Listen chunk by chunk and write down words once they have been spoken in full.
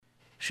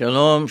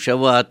Shalom,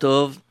 Shavua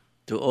Tov,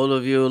 to all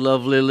of you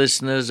lovely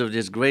listeners of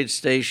this great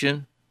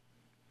station,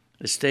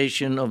 the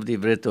station of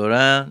Divrei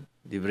Torah,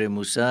 Divrei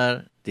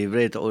Musar,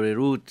 Divrei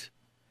Ta'orerut,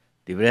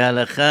 Divrei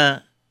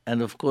Halacha,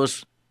 and of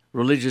course,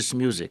 religious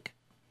music.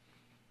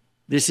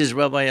 This is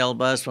Rabbi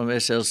Elbaz from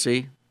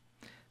SLC.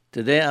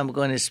 Today I'm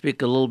going to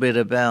speak a little bit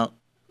about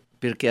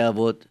Pirkei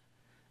Avot,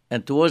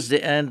 and towards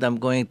the end I'm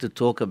going to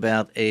talk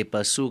about a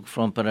pasuk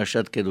from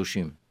Parashat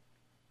Kedushim.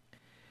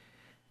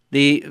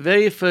 The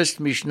very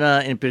first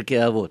Mishnah in Pirkei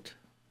Avot,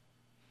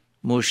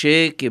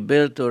 Moshe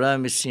kibel Torah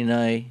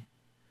miSinai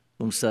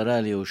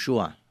umsara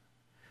liYehoshua.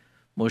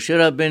 Moshe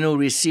Rabbeinu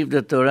received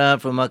the Torah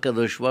from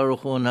HaKadosh Baruch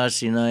Hu on Har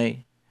Sinai,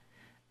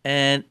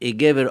 and he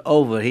gave it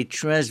over. He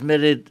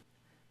transmitted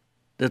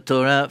the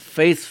Torah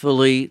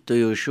faithfully to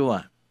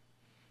Yehoshua.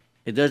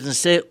 It doesn't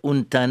say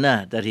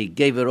untana, that he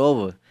gave it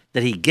over,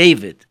 that he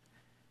gave it.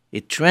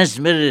 He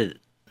transmitted it.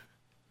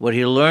 What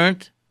he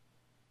learned,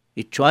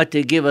 he tried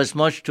to give as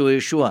much to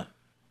Yehoshua.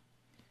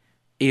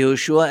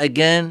 Yehoshua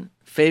again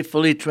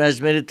faithfully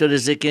transmitted to the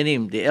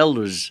Zikanim, the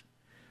elders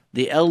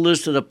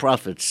to the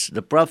prophets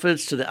to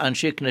the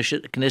Anshe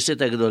Knesset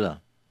HaGedolah.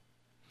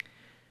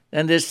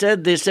 And they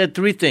said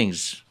three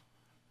things.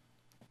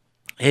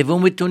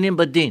 Hevum mitunim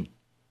badin.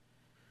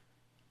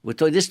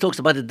 This talks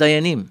about the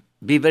Dayanim.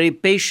 Be very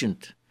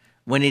patient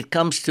when it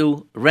comes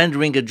to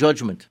rendering a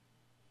judgment.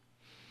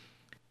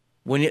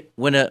 When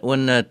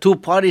two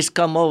parties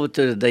come over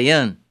to the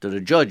Dayan, to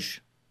the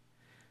judge,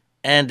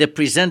 and they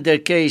present their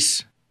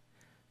case,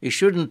 you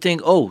shouldn't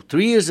think,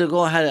 3 years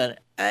ago I had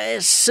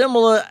a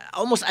similar,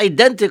 almost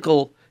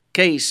identical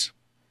case,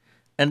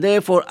 and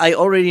therefore I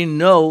already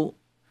know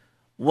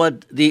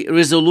what the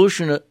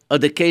resolution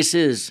of the case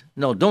is.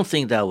 No, don't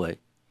think that way.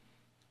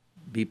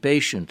 Be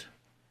patient.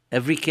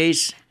 Every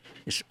case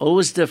is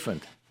always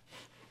different.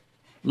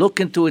 Look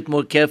into it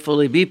more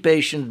carefully. Be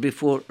patient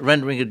before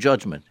rendering a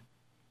judgment.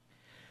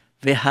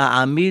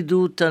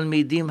 V'ha'amidu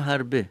talmidim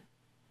harbe.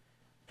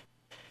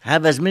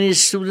 Have as many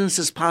students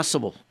as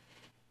possible.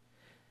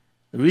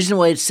 The reason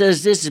why it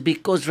says this is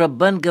because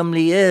Rabban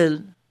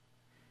Gamliel,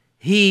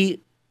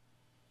 he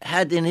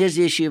had in his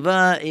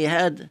yeshiva, he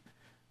had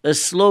a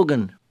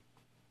slogan,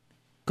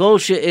 Kol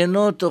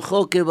she'eno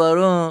tocho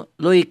kebaro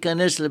lo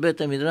yikanes lebet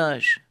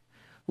hamidrash.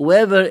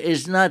 Whoever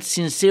is not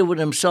sincere with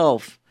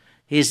himself,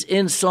 his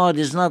inside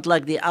is not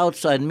like the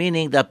outside,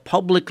 meaning that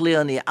publicly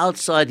on the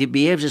outside he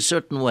behaves a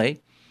certain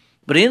way,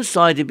 but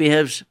inside he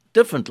behaves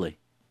differently.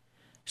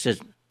 He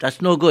says,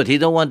 that's no good. He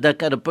don't want that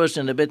kind of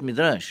person in the Bet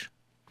Midrash.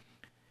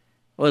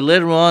 Well,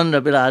 later on,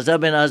 Rabbi Elazar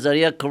ben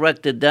Azariah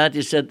corrected that.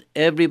 He said,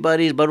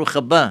 everybody is Baruch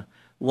Haba.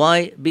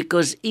 Why?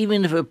 Because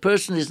even if a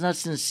person is not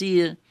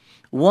sincere,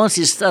 once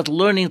he starts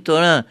learning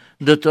Torah,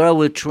 the Torah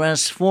will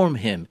transform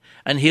him,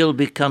 and he'll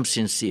become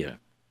sincere.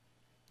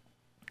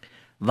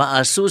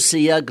 Va'asu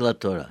siyag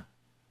laTorah,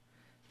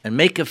 and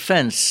make a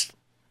fence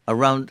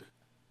around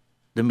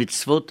the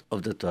mitzvot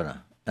of the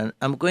Torah. And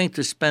I'm going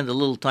to spend a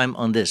little time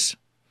on this.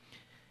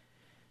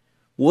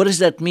 What does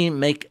that mean,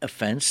 make a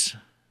fence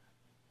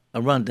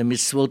around the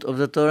mitzvot of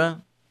the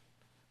Torah?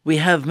 We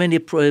have many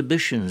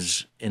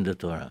prohibitions in the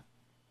Torah.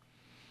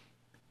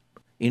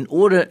 In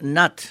order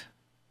not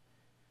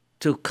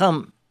to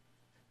come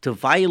to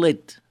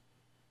violate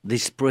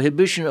this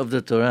prohibition of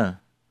the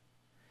Torah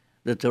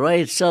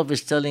itself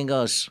is telling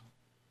us,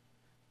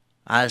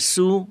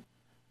 Asu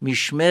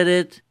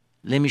mishmeret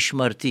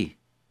lemishmarti.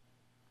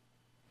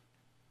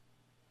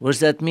 What does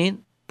that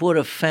mean? Put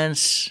a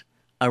fence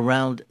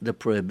around the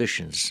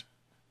prohibitions.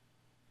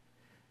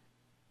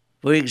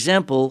 For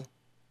example,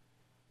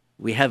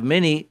 we have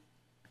many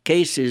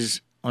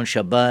cases on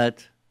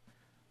Shabbat,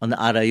 on the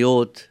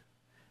Arayot.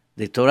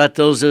 The Torah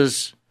tells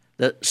us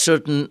that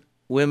certain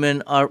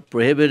women are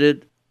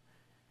prohibited,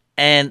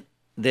 and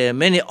there are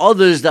many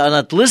others that are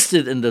not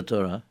listed in the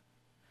Torah.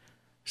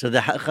 So the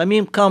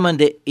Hachamim come and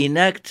they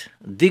enact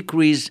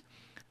decrees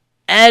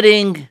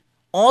adding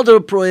other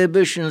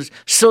prohibitions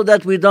so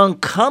that we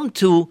don't come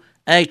to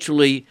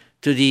actually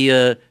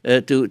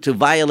to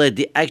violate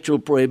the actual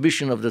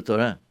prohibition of the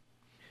Torah.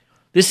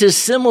 This is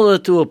similar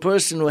to a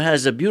person who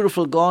has a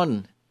beautiful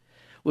garden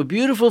with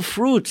beautiful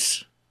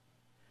fruits.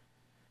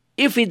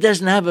 If he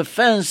doesn't have a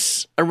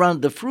fence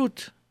around the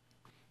fruit,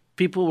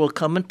 people will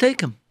come and take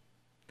them.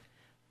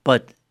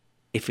 But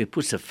if he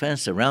puts a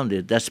fence around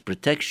it, that's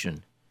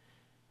protection,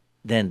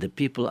 then the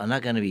people are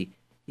not going to be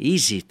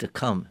easy to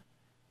come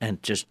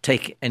and just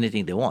take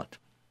anything they want.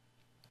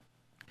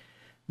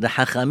 The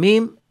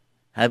Hachamim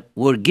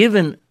were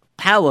given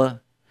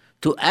power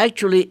to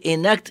actually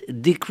enact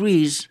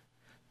decrees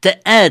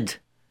to add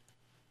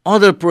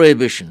other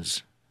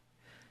prohibitions.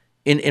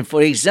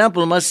 For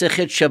example,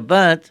 Masechet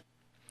Shabbat,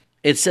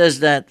 it says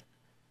that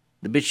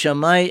the Bet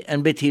Shammai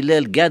and Bet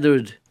Hillel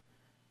gathered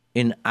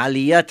in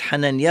Aliyat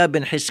Hananiah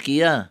ben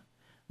Hiskiah,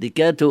 they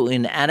gathered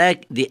in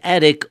the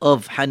attic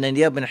of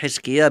Hananiah ben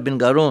Hiskiah ben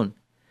Garon.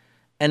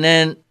 And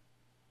then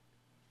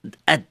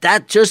at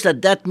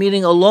that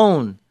meeting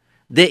alone,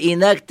 they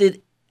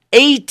enacted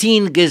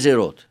 18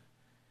 gezerot.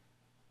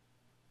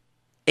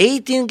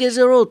 18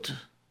 gezerot.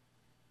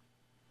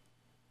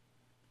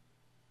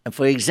 And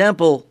for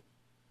example,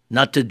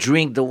 not to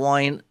drink the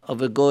wine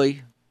of a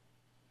goy,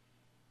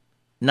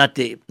 not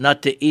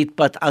to eat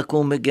pat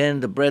akum again,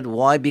 the bread.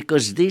 Why?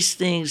 Because these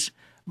things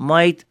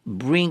might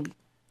bring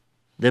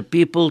the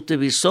people to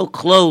be so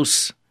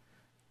close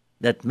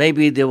that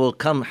maybe they will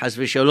come, has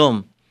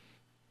v'shalom,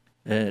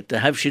 to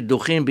have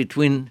shidduchim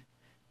between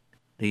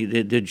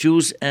the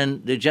Jews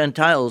and the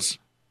Gentiles.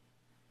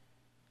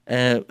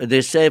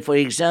 They say, for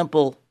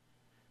example,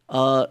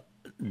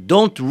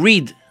 don't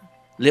read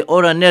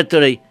le'ora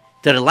netere,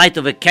 to the light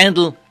of a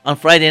candle on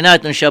Friday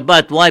night on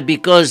Shabbat. Why?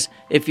 Because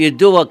if you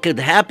do, what could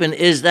happen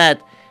is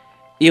that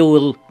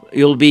you'll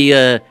be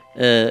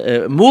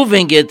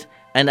moving it,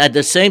 and at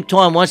the same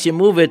time, once you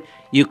move it,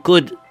 you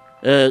could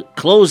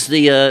close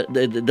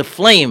the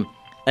flame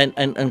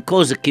and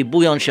cause a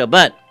kibui on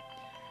Shabbat.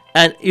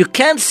 And you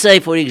can't say,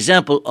 for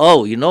example,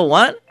 oh, you know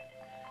what?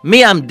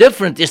 Me, I'm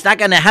different. It's not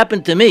going to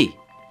happen to me.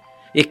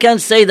 You can't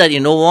say that. You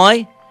know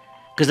why?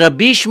 Because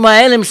Rabbi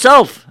Ishmael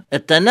himself,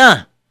 at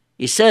Tanah,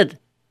 he said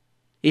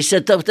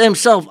to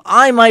himself,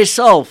 I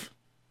myself,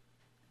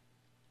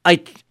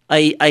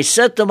 I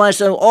said to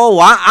myself, oh,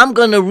 I'm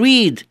going to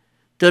read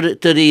to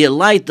the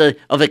light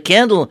of a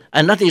candle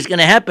and nothing's going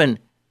to happen.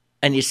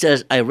 And he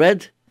says, I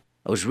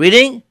was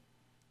reading,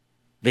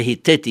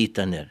 vehiteti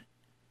taner.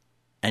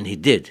 And he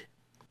did.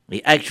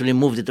 He actually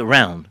moved it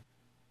around.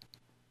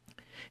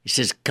 He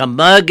says,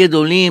 Kama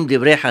gedolim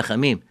divrei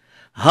hachamim.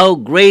 How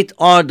great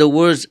are the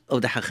words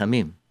of the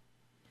hachamim.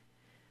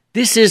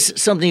 This is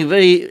something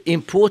very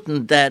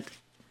important, that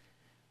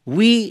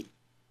we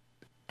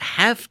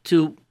have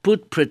to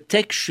put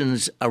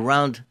protections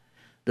around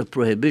the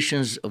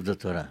prohibitions of the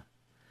Torah.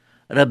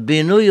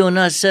 Rabbeinu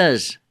Yonah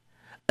says,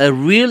 a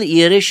real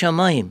Yirei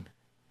Shamayim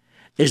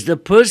is the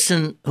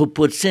person who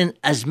puts in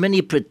as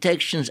many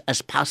protections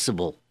as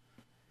possible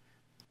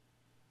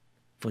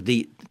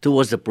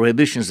towards the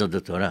prohibitions of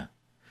the Torah.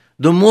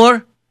 The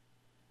more,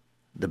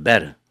 the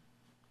better.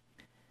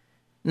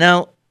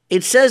 Now,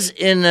 it says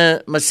in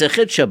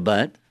Masechet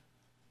Shabbat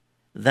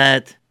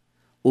that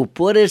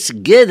Uporetz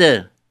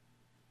geder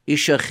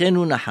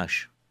ishachenu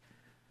nahash.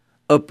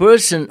 A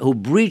person who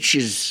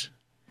breaches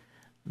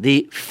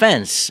the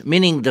fence,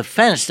 meaning the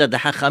fence that the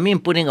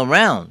Hachamim putting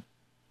around,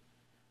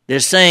 they're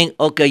saying,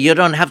 okay, you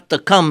don't have to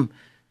come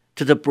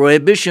to the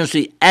prohibitions,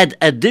 we add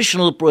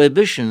additional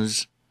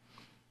prohibitions,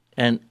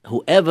 and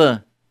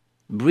whoever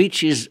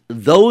breaches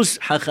those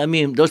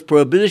Hachamim, those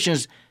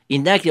prohibitions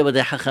enacted by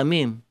the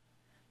Hachamim,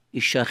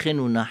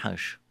 ishachenu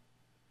nahash.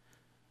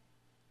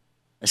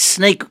 A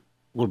snake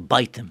will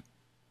bite him,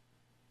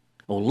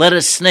 or let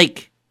a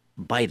snake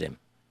bite him.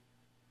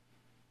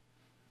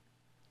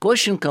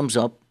 Question comes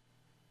up,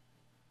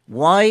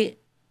 why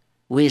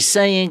we're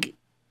saying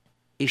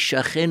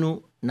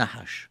ishachenu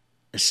nahash,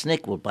 a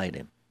snake will bite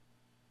him?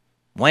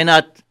 Why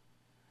not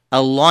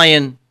a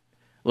lion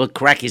will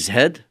crack his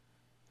head?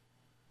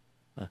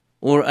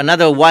 Or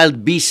another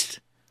wild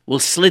beast will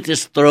slit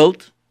his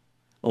throat?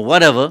 Or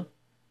whatever.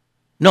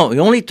 No, he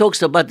only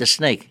talks about the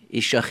snake.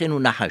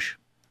 Ishachenu nahash.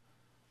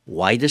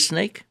 Why the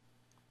snake?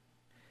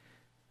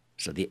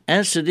 So the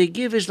answer they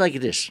give is like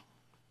this.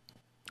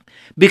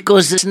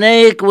 Because the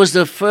snake was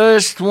the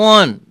first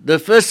one, the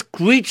first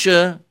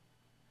creature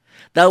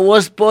that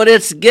was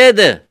poretz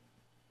geder.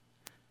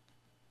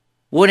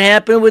 What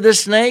happened with the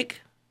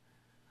snake?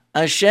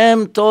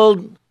 Hashem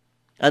told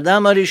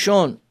Adam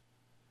HaRishon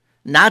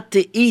not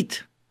to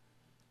eat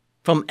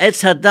from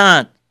Etz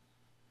Hadat.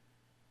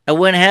 And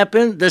what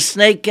happened? The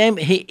snake came,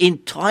 he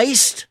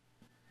enticed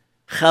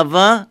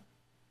Chava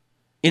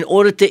in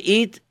order to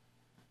eat.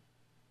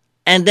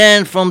 And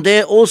then from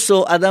there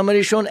also Adam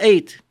HaRishon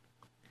ate.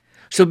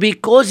 So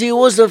because he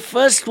was the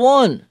first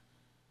one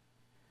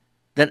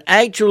that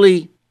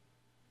actually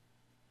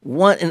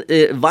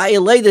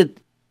violated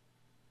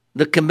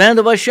the command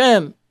of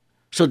Hashem,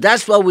 so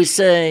that's why we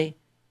say,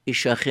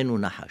 Ishachenu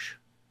nahash.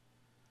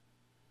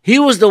 He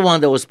was the one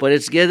that was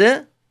poretz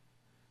geder.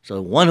 So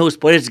the one who was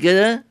poretz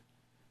geder,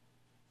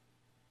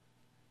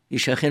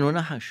 Ishachenu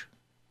nahash.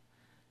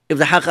 If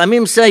the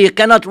Hachamim say you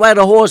cannot ride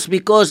a horse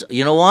because,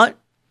 you know what?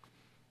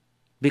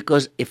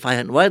 Because if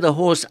I ride a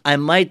horse, I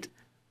might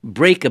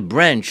break a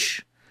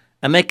branch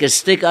and make a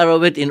stick out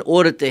of it in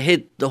order to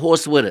hit the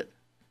horse with it.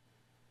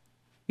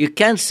 You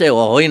can't say,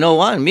 oh, you know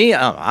what? Me,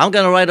 I'm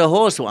going to ride a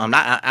horse. I'm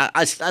not.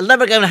 It's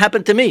never going to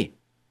happen to me.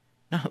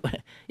 No,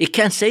 you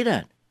can't say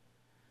that.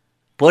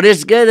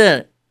 Poretz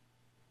geder,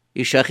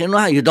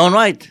 you don't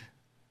ride.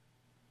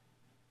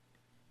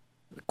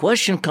 The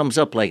question comes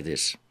up like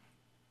this.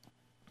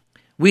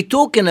 We're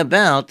talking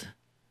about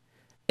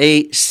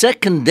a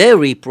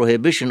secondary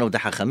prohibition of the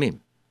Hachamim.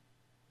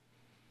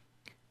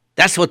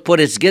 That's what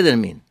poretz geder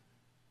mean.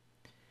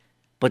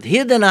 But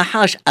here the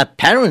Nahash,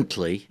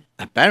 apparently,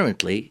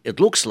 it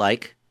looks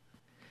like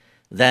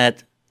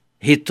that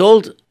he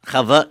told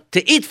Chava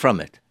to eat from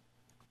it.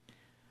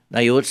 Now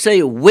you would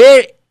say,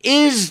 where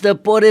is the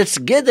poretz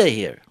geder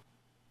here?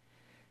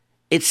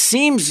 It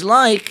seems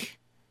like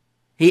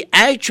he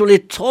actually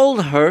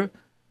told her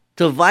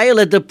to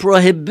violate the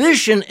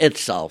prohibition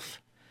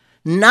itself,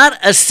 not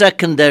a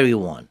secondary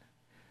one.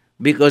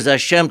 because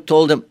Hashem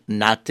told him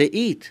not to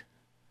eat,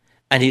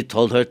 and he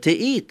told her to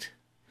eat.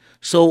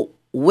 So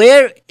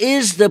where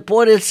is the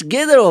Poretz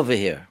Geder over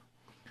here?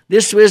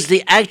 This was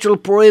the actual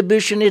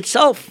prohibition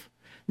itself,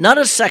 not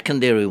a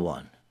secondary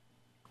one.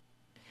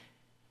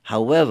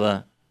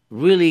 However,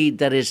 really,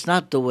 that is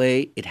not the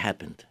way it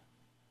happened.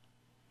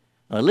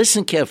 Now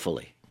listen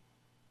carefully.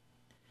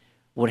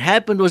 What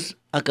happened was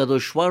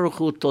HaKadosh Baruch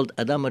Hu told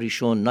Adam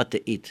HaRishon not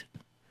to eat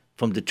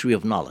from the tree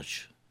of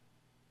knowledge.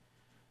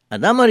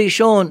 Adam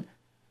HaRishon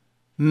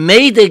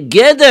made a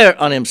geder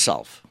on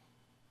himself.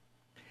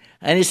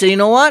 And he said, you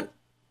know what?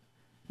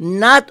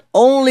 Not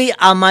only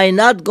am I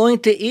not going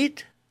to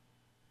eat,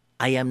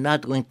 I am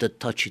not going to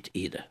touch it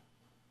either.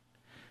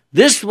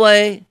 This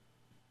way,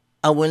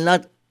 I will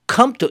not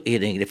come to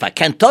eating it. If I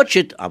can't touch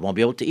it, I won't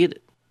be able to eat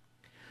it.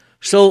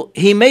 So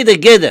he made a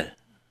geder.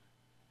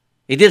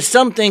 He did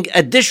something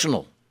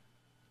additional.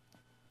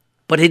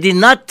 But he did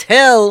not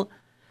tell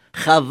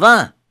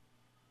Chava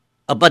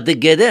about the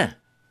geder.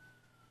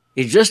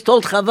 He just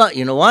told Chava,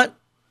 you know what?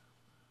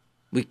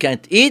 We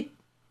can't eat,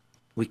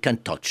 we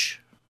can't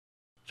touch.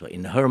 So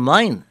in her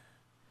mind,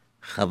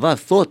 Chava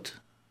thought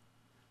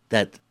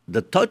that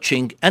the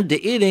touching and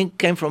the eating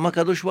came from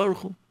HaKadosh Baruch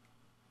Hu.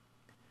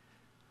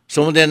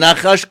 So when the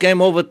Nachash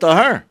came over to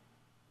her,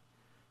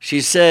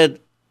 she said,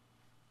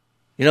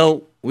 you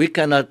know, we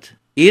cannot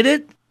eat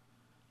it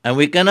and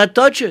we cannot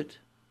touch it.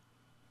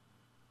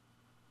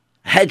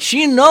 Had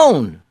she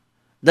known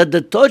that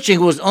the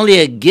touching was only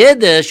a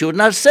geder, she would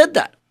not have said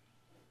that.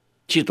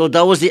 She thought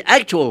that was the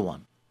actual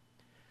one.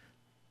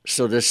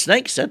 So the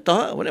snake said to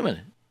her, wait a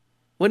minute.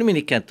 What do you mean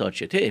he can't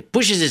touch it? Hey, he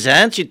pushes his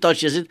hand, she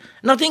touches it,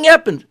 nothing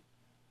happened.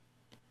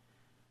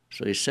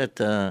 So he said,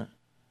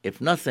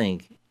 if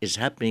nothing is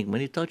happening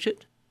when you touch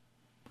it,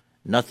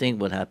 nothing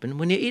will happen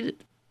when you eat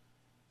it.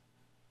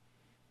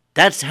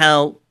 That's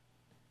how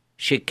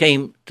she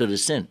came to the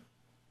sin.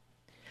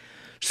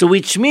 So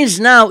which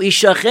means now,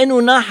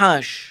 Ishachenu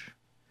Nahash.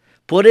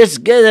 Poretz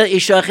Geder,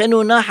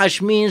 Ishachenu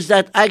Nahash means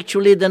that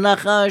actually the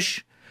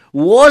Nahash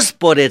was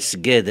Poretz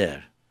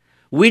Geder.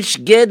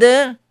 Which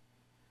Geder?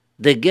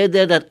 The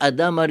Geder that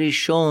Adam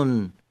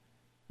HaRishon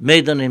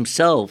made on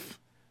himself,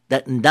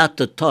 that not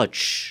to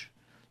touch.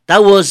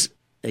 That was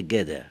a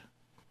Geder.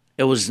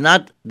 It was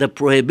not the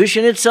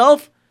prohibition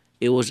itself,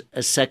 it was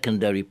a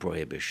secondary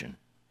prohibition.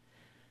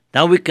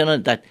 Now we can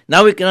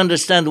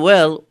understand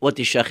well what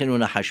Ishachenu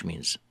Nahash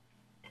means.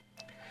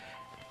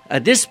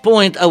 At this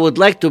point, I would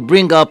like to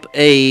bring up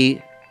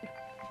a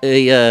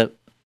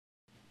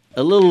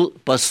little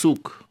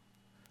pasuk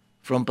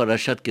from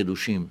Parashat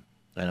Kedushim,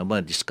 and I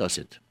want to discuss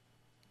it.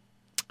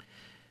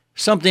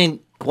 Something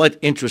quite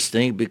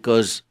interesting,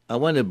 because I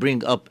want to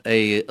bring up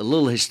a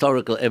little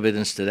historical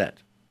evidence to that.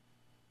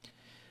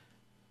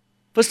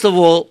 First of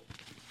all,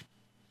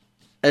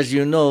 as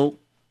you know,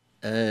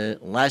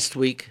 last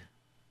week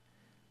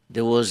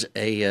there was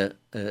a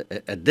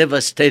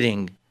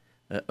devastating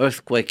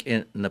earthquake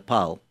in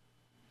Nepal,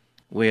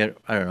 where,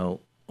 I don't know,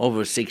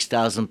 over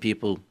 6,000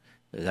 people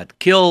got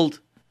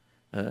killed,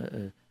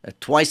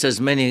 twice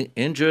as many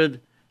injured,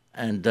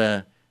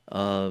 and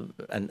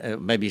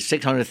maybe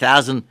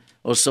 600,000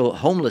 or so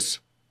homeless.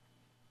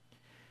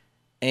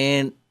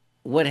 And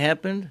what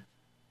happened?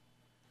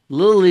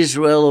 Little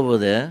Israel over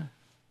there,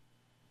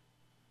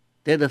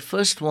 they're the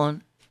first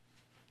one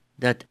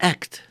that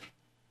act,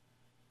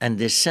 and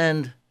they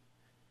send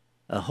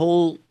a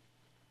whole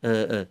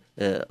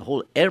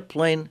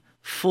airplane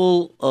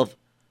full of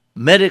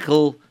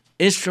medical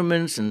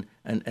instruments and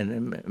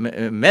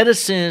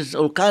medicines,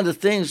 all kinds of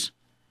things.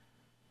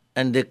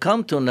 And they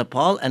come to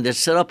Nepal and they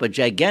set up a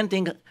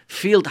gigantic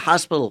field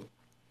hospital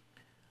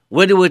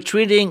where they were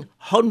treating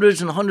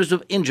hundreds and hundreds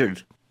of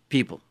injured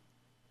people.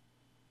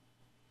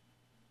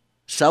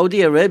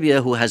 Saudi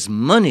Arabia, who has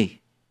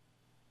money,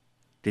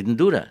 didn't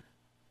do that.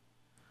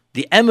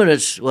 The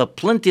Emirates, who have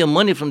plenty of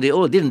money from the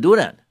oil, didn't do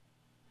that.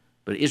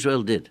 But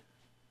Israel did.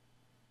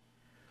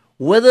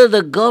 Whether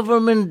the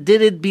government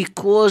did it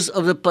because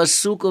of the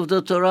pasuk of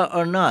the Torah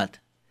or not,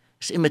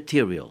 it's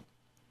immaterial.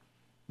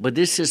 But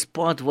this is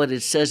part of what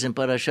it says in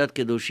Parashat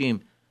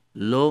Kedushim,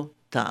 Lo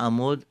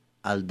ta'amod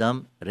al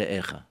dam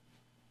re'echa.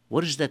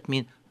 What does that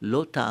mean?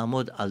 Lo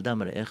ta'amod al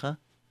dam re'echa?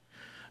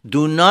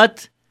 Do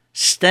not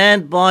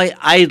stand by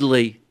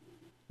idly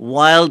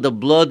while the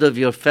blood of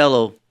your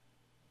fellow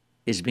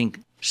is being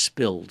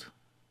spilled.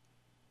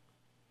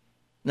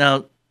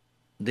 Now,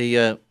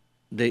 the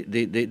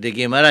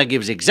Gemara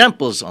gives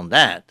examples on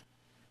that.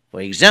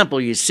 For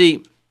example, you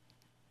see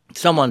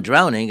someone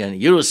drowning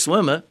and you're a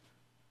swimmer,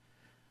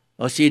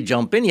 or so you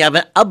jump in, you have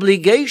an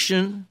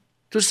obligation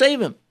to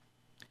save him.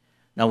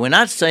 Now, we're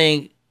not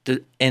saying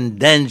to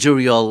endanger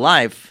your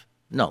life,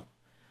 no.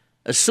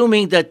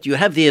 Assuming that you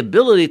have the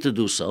ability to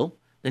do so,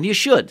 then you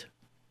should.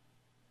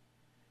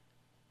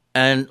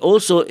 And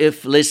also,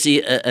 if, let's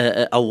see,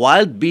 a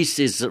wild beast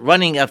is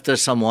running after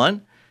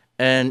someone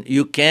and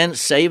you can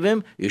save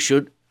him,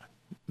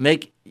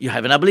 you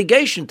have an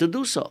obligation to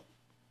do so.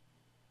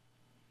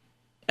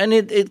 And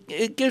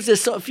it gives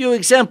us a few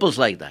examples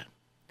like that.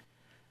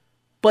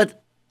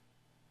 But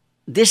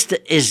this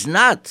is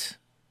not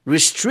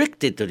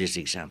restricted to these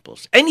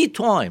examples. Any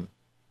time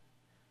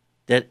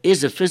there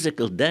is a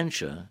physical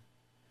danger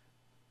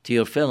to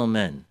your fellow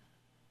men,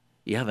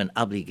 you have an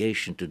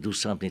obligation to do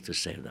something to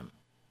save them.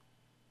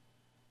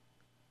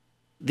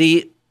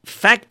 The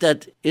fact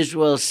that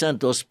Israel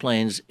sent those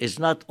planes is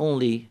not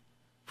only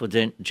for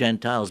the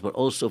Gentiles, but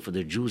also for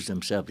the Jews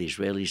themselves, the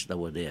Israelis that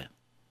were there.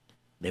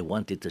 They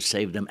wanted to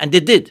save them, and they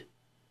did.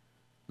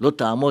 Lo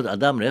ta'amod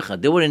adam recha.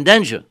 They were in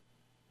danger.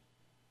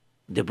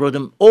 They brought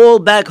them all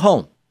back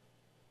home.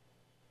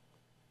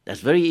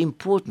 That's very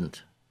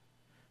important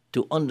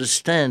to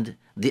understand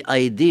the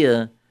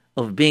idea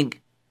of being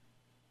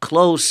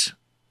close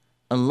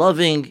and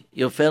loving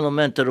your fellow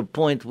man to the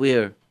point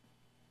where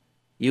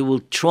you will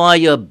try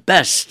your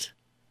best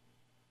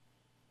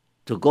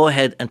to go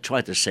ahead and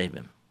try to save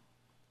him.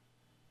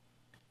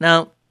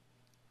 Now,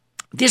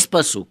 this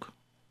pasuk,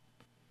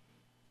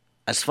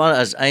 as far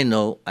as I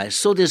know, I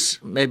saw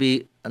this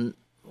maybe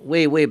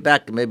way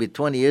back, maybe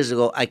 20 years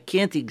ago. I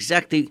can't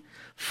exactly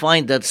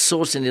find that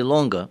source any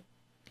longer,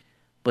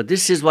 but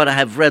this is what I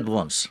have read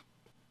once.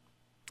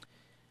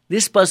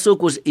 This pasuk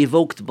was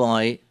evoked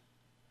by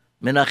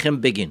Menachem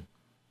Begin.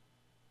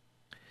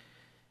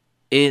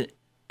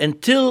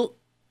 Until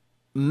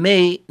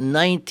May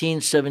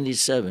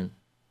 1977,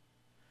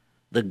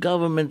 the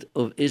government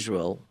of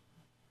Israel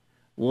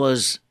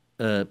was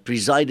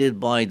presided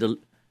by the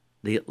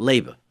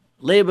Labor.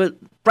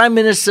 Prime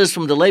ministers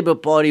from the Labor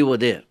Party were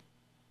there.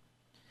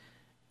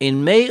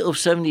 In May of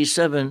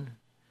 77,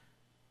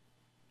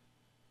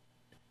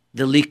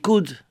 the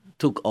Likud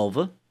took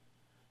over.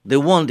 They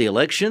won the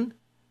election,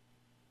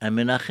 and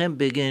Menachem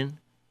Begin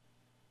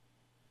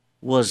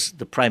was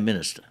the prime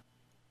minister.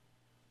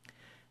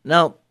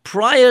 Now,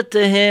 prior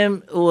to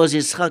him was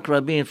Yitzhak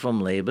Rabin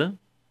from Labor,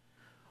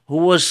 who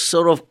was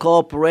sort of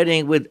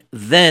cooperating with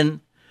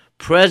then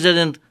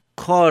President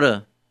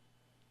Carter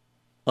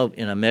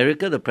in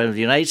America, the President of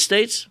the United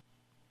States.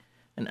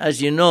 And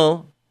as you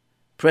know,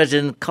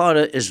 President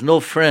Carter is no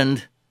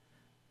friend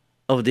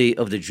of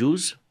the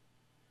Jews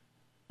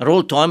at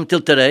all time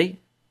till today.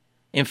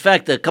 In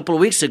fact, a couple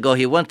of weeks ago,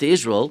 he went to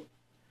Israel.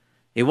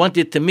 He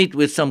wanted to meet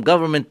with some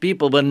government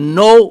people, but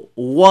no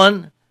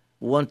one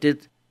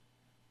wanted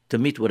to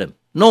meet with him.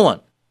 No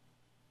one.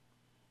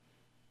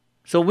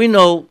 So we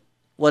know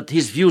what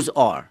his views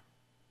are.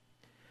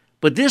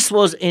 But this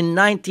was in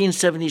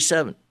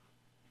 1977.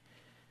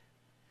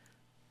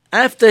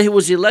 After he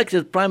was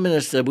elected prime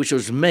minister, which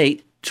was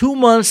May, 2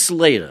 months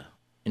later,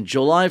 in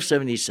July of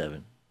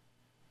 77,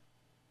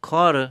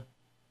 Carter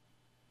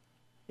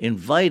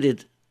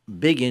invited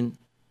Begin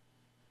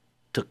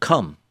to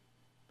come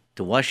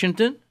to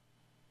Washington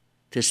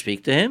to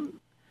speak to him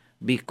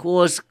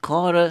because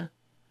Carter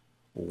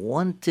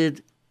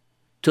wanted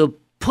to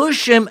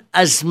push him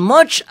as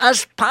much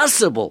as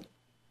possible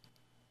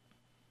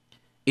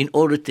in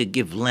order to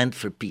give land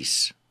for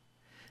peace.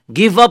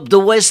 Give up the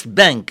West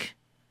Bank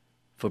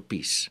for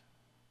peace.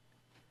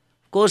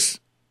 Of course,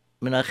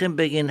 Menachem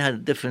Begin had a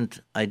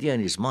different idea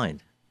in his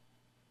mind.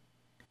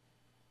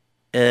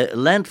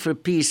 Land for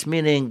peace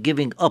meaning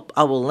giving up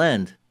our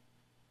land,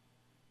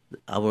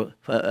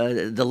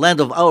 the land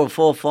of our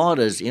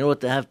forefathers in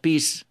order to have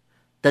peace.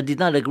 That did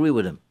not agree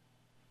with him.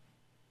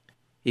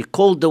 He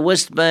called the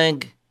West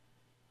Bank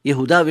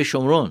Yehuda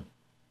v'Shomron,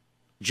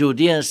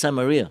 Judea and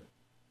Samaria,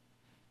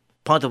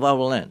 part of our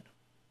land.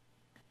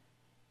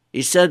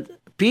 He said,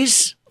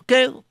 peace,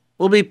 okay,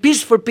 will be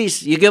peace for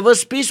peace. You give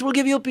us peace, we'll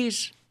give you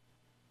peace.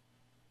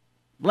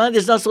 Land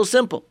is not so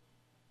simple.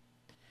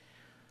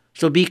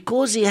 So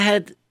because he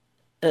had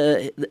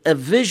a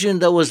vision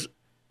that was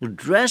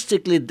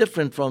drastically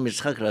different from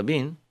Yitzhak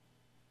Rabin,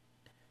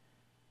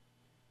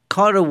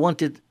 Carter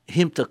wanted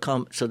him to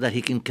come so that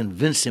he can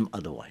convince him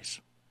otherwise.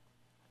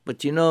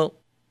 But you know,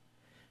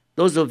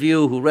 those of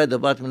you who read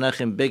about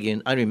Menachem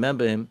Begin, I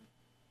remember him.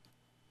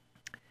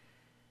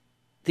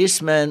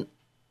 This man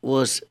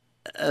was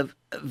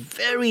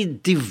very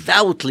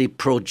devoutly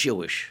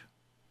pro-Jewish.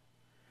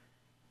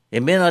 He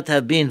may not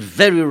have been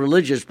very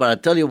religious, but I'll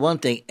tell you one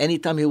thing,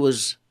 anytime he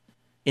was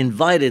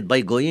invited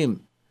by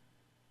Goyim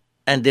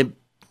and they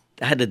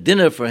had a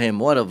dinner for him,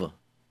 whatever,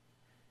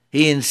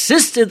 he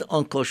insisted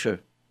on kosher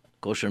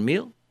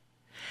meal.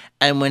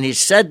 And when he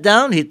sat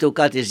down, he took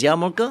out his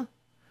yarmulke,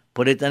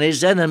 put it on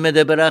his head, and made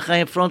a beracha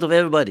in front of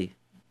everybody.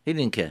 He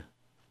didn't care.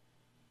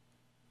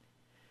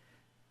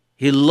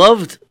 He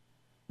loved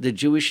the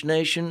Jewish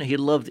nation. He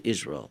loved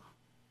Israel.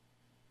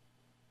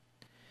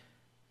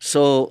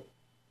 So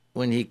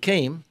when he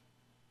came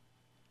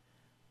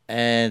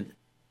and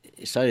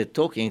he started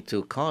talking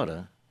to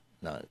Carter,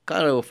 now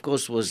Carter, of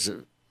course, was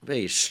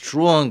very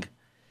strong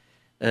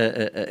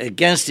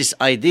against this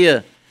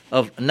idea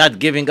of not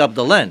giving up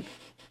the land.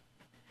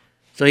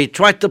 So he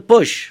tried to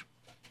push.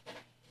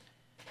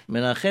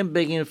 Menachem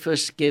Begin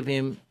first gave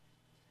him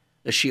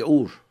a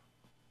shi'ur,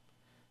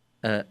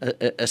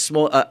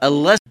 a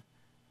lesson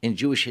in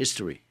Jewish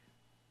history,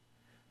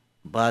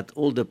 but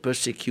all the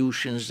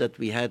persecutions that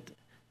we had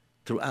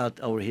throughout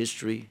our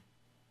history,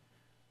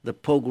 the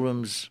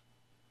pogroms,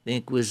 the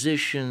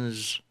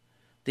inquisitions,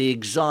 the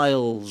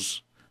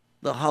exiles,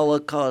 the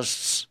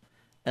Holocausts,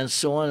 and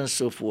so on and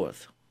so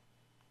forth.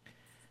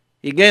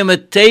 He gave him a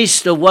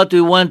taste of what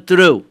we went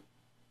through.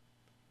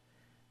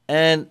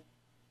 And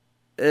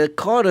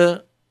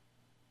Carter,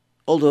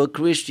 although a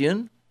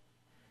Christian,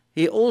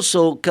 he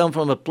also come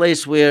from a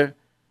place where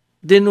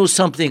they knew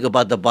something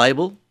about the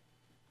Bible.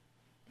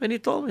 And he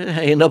told me,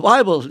 hey, in the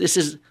Bible, this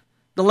is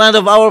the land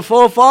of our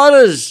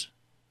forefathers.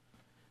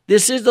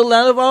 This is the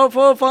land of our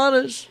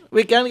forefathers.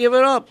 We can't give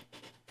it up.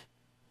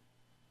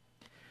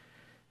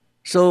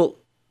 So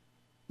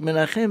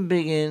Menachem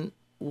Begin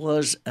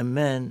was a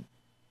man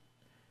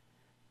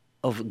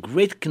of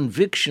great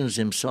convictions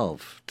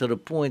himself, to the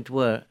point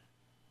where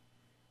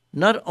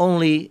not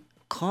only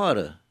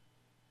Carter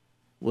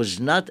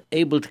was not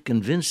able to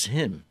convince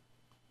him,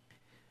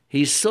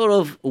 he sort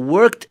of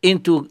worked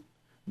into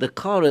the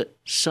Carter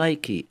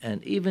psyche,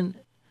 and even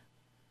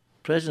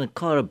President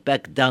Carter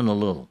backed down a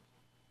little.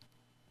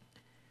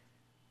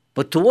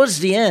 But towards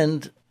the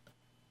end,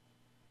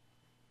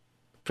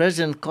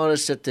 President Carter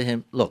said to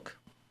him, look,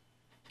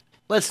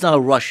 let's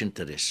not rush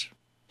into this.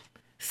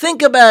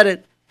 Think about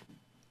it.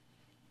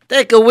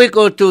 Take a week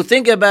or two,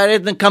 think about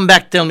it, and come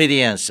back, tell me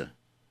the answer.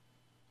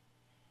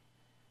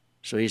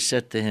 So he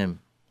said to him,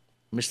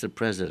 Mr.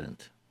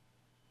 President,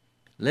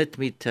 let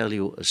me tell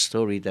you a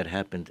story that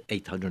happened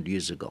 800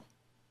 years ago.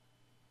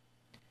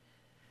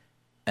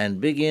 And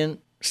Begin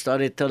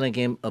started telling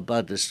him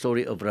about the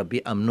story of Rabbi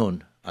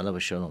Amnon, alav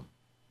shalom.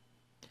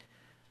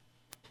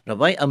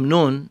 Rabbi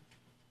Amnon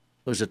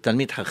was a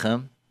Talmid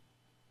Chacham,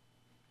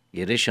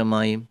 Yerei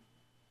Shamayim.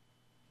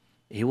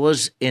 He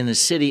was in the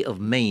city of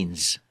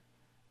Mainz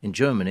in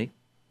Germany,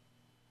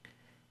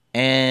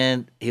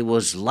 and he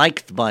was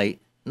liked by,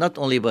 not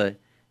only by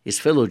his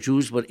fellow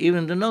Jews, but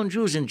even the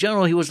non-Jews in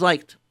general, he was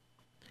liked.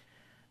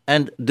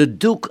 And the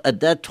Duke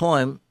at that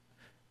time,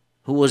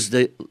 who was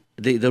the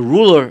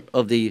ruler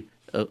of the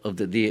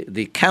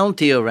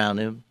county around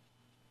him,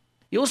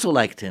 he also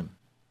liked him.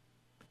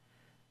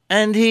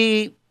 And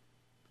he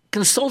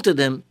consulted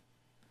him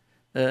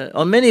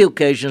on many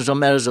occasions on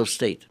matters of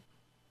state.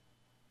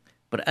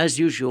 But as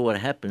usual, what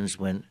happens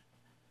when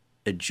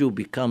a Jew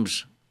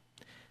becomes,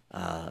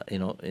 a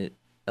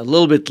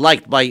little bit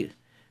liked by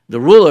the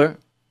ruler,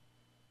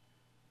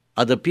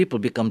 other people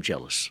become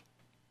jealous.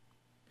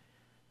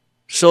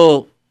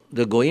 So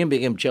the Goyim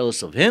became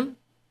jealous of him,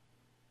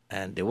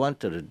 and they went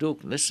to the Duke,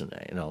 listen,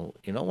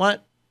 you know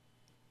what?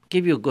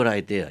 Give you a good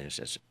idea. He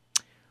says,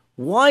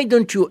 why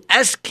don't you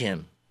ask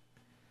him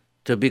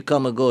to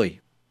become a Goy,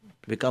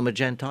 to become a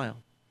Gentile,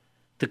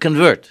 to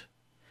convert?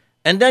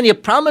 And then you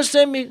promise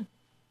him,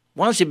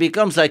 once he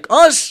becomes like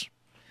us,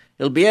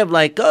 he'll behave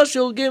like us,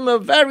 you'll give him a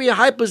very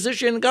high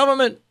position in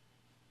government.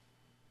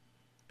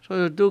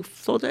 So the Duke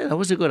thought, hey, that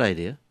was a good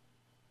idea.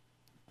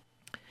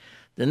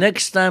 The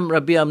next time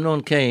Rabbi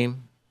Amnon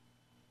came,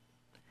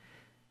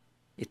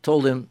 he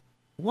told him,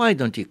 why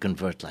don't you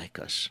convert like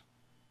us?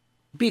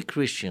 Be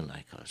Christian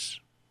like us.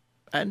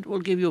 And we'll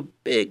give you a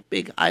big,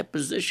 big high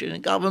position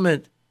in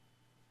government.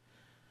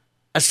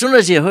 As soon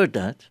as he heard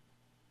that,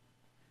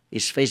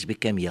 his face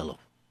became yellow,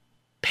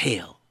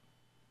 pale.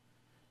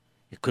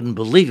 He couldn't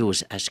believe he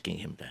was asking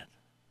him that.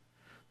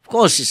 Of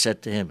course, he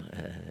said to him,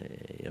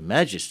 Your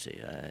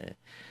Majesty,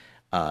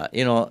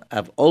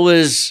 I've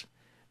always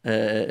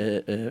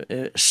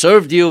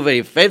served you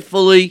very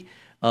faithfully.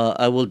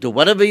 I will do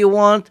whatever you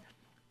want.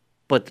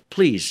 But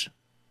please,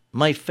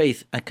 my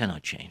faith, I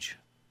cannot change.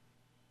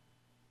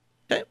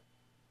 Okay?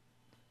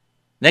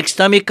 Next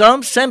time he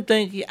comes, same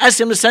thing. He asks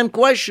him the same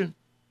question.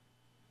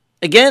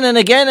 Again and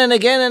again and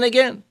again and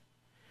again.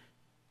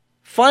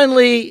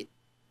 Finally,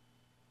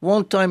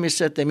 one time he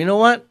said to him, you know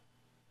what?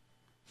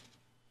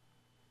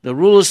 The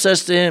ruler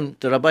says to him,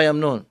 to Rabbi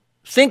Amnon,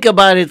 think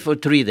about it for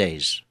 3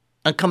 days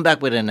and come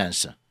back with an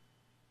answer.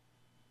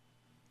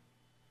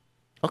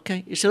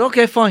 Okay. He said,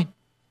 okay, fine.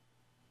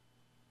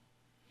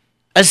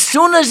 As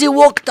soon as he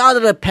walked out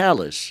of the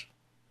palace,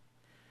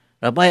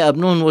 Rabbi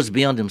Amnon was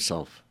beyond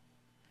himself.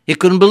 He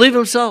couldn't believe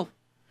himself.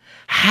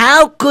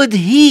 How could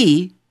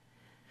he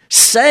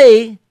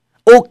say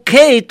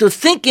okay to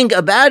thinking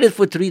about it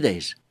for 3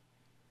 days?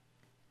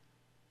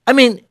 I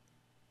mean,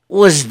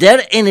 was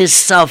there any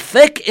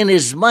safek in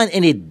his mind,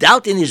 any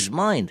doubt in his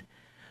mind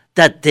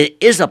that there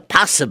is a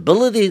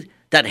possibility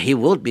that he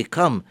will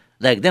become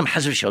like them,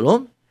 Hazrat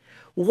Shalom?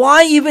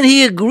 Why even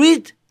he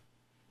agreed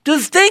to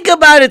think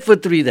about it for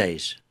 3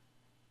 days?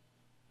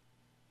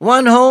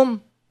 One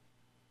home,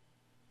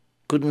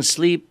 couldn't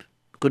sleep,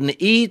 couldn't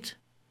eat.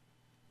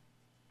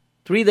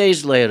 3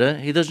 days later,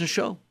 he doesn't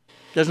show,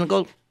 doesn't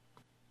go.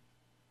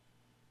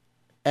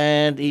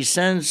 And he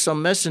sends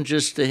some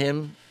messengers to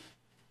him.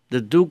 The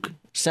Duke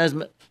says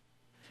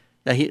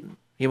that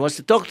he wants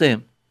to talk to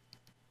him.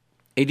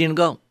 He didn't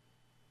go.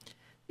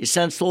 He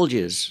sent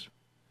soldiers.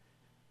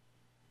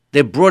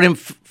 They brought him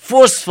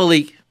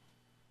forcefully.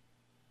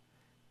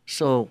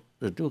 So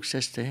the Duke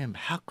says to him,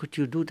 how could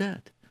you do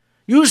that?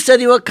 You said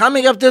you were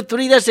coming after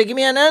 3 days to give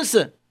me an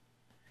answer.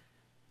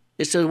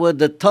 He said, well,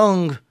 the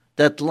tongue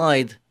that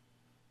lied,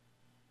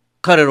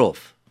 cut it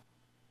off.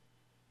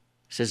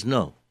 He says,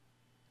 no.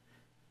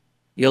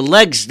 Your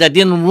legs that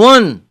didn't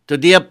run to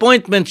the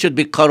appointment should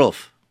be cut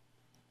off.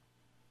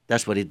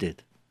 That's what he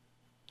did.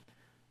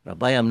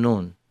 Rabbi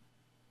Amnon,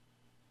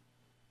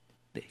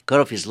 they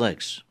cut off his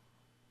legs.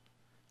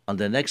 On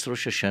the next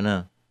Rosh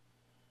Hashanah,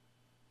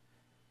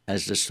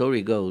 as the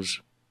story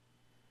goes,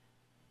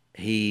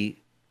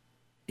 he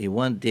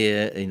went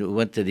there. He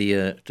went to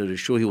the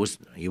shul. He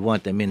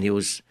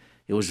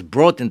was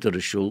brought into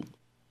the shul,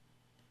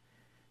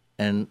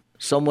 and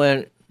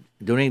somewhere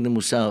during the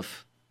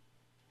Musaf,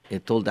 he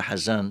told the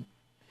Hazan,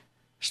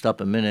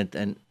 "Stop a minute,"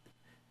 and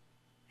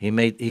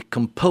he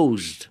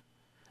composed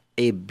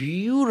a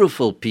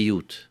beautiful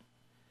piyut,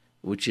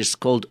 which is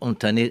called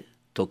Ontani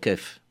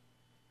Tokef.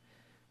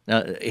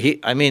 Now,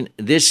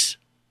 this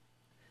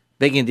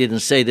Begin didn't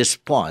say this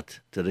part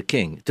to the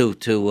king, to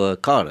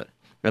Carter.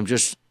 I'm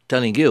just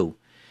telling you,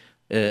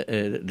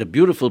 the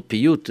beautiful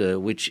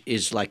piyut, which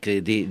is like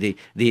the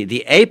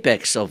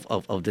apex of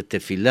the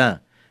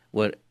tefillah,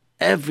 where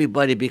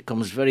everybody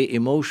becomes very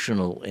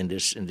emotional in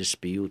this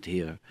piyut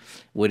here,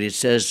 where it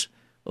says,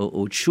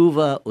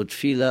 "Utshuva,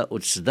 utfila,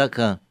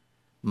 utzdaka,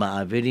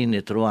 ma'avirin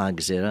et ro'a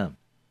gzera."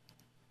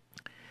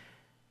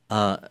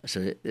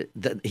 So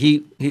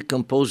he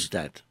composed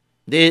that.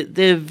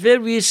 There are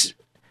various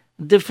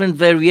different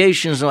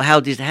variations on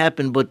how this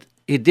happened, but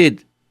he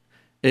did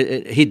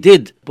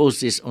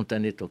post this on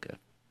Tanitoker.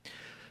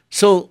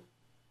 So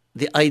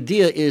the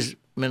idea is,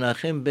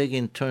 Menachem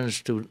Begin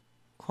turns to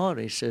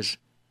Kari, says,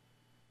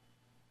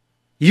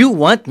 "You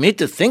want me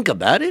to think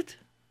about it?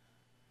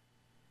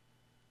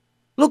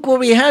 Look what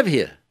we have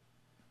here.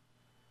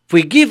 If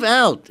we give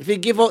out, if we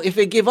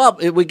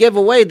give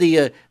away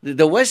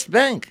the West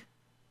Bank,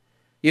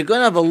 you're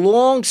going to have a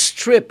long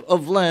strip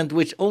of land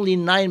which only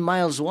 9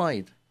 miles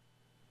wide.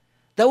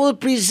 That will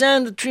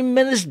present a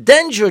tremendous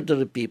danger to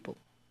the people.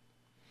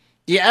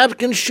 The Arab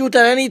can shoot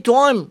at any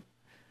time,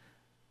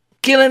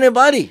 kill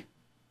anybody."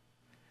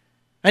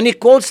 And he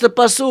quotes the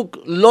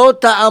pasuk, "Lo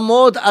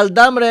ta'amod al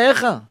dam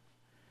re'echa."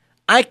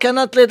 I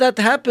cannot let that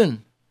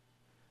happen.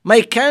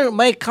 My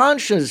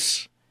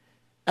conscience,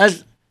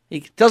 as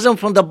he tells them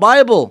from the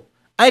Bible,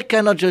 I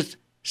cannot just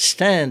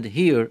stand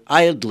here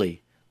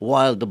idly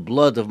while the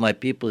blood of my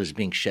people is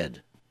being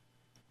shed.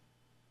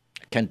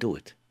 I can't do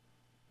it.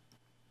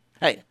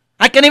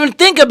 I can't even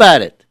think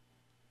about it.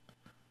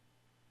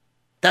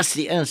 That's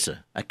the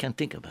answer. I can't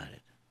think about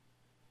it.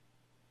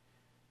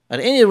 At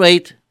any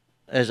rate,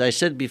 as I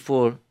said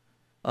before,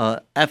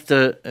 after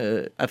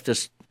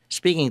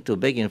speaking to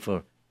Begin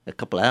for a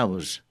couple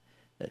hours,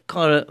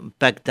 Kara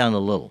backed down a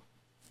little.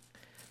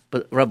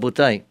 But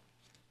Rabotai,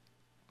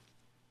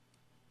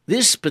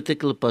 this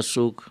particular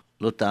pasuk,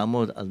 "Lo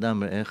ta'amod al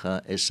dam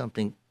re'echa," is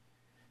something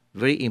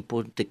very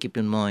important to keep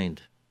in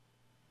mind.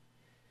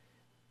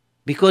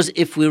 Because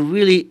if we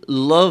really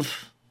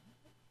love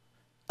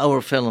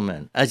our fellow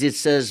man, as it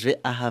says,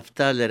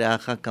 "Ve'ahavta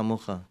l're'acha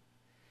kamocha,"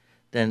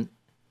 then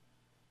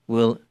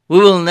we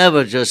will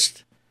never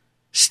just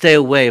stay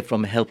away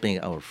from helping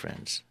our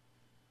friends.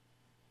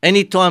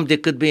 Anytime they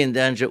could be in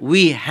danger,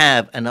 we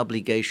have an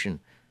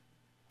obligation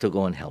to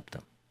go and help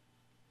them.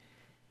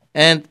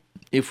 And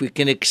if we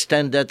can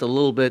extend that a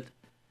little bit,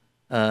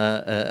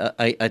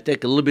 I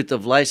take a little bit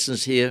of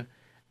license here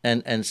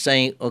and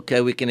saying,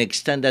 okay, we can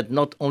extend that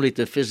not only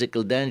to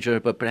physical danger,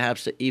 but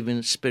perhaps to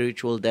even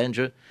spiritual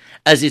danger.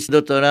 As it's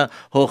the Torah,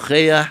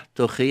 "Hocheach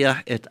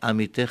tocheach et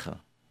amitecha."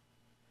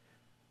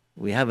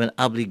 We have an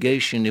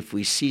obligation if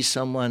we see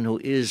someone who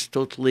is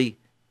totally,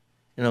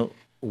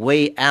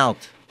 way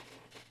out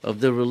of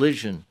the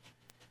religion.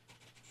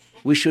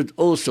 We should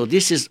also,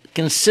 this is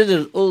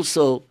considered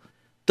also,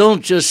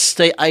 don't just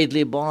stay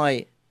idly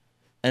by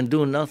and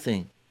do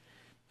nothing.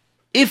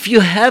 If you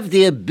have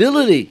the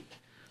ability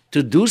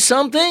to do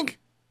something,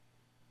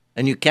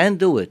 and you can't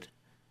do it,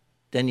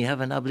 then you have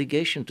an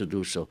obligation to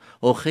do so.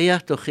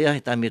 "Hocheach tocheach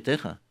et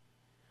amitecha,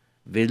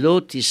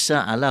 ve'lo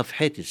tisa alav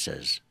het," it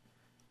says.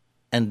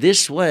 And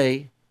this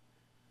way,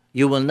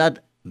 you will not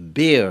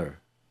bear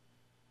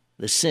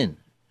the sin.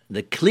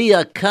 The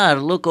kliya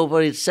kar, look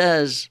over it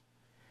says,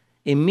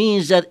 it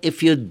means that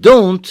if you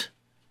don't,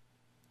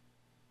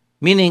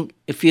 meaning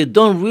if you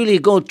don't really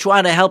go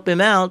try to help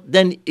him out,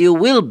 then you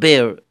will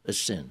bear a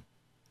sin.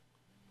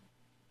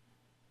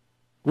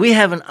 We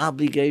have an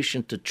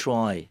obligation to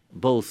try,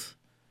 both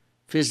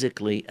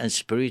physically and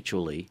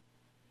spiritually,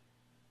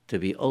 to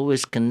be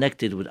always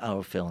connected with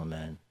our fellow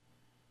man,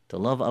 to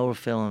love our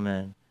fellow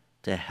man,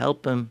 to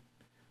help him,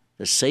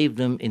 to save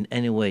them in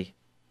any way.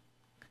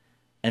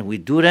 And we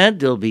do that,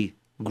 there'll be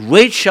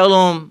great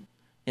shalom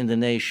in the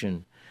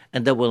nation,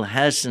 and that will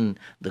hasten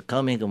the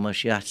coming of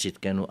Mashiach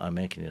Tzidkenu.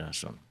 Amen.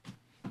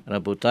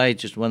 Rabotai, I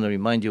just want to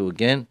remind you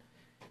again,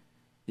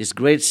 this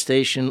great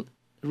station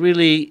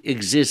really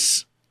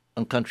exists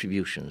on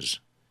contributions.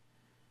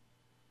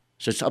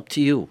 So it's up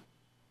to you.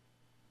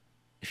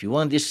 If you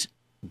want this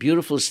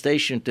beautiful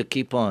station to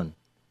keep on,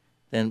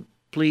 then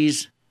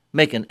please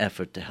make an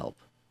effort to help.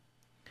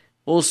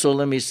 Also,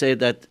 let me say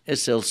that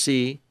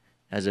SLC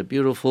has a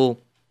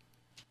beautiful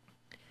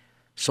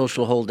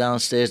social hall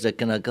downstairs that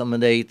can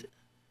accommodate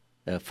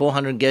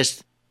 400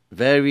 guests,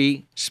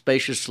 very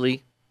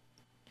spaciously.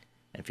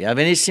 If you have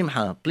any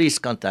simcha, please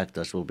contact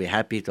us. We'll be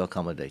happy to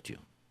accommodate you.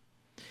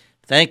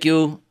 Thank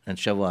you, and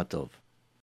Shavua Tov.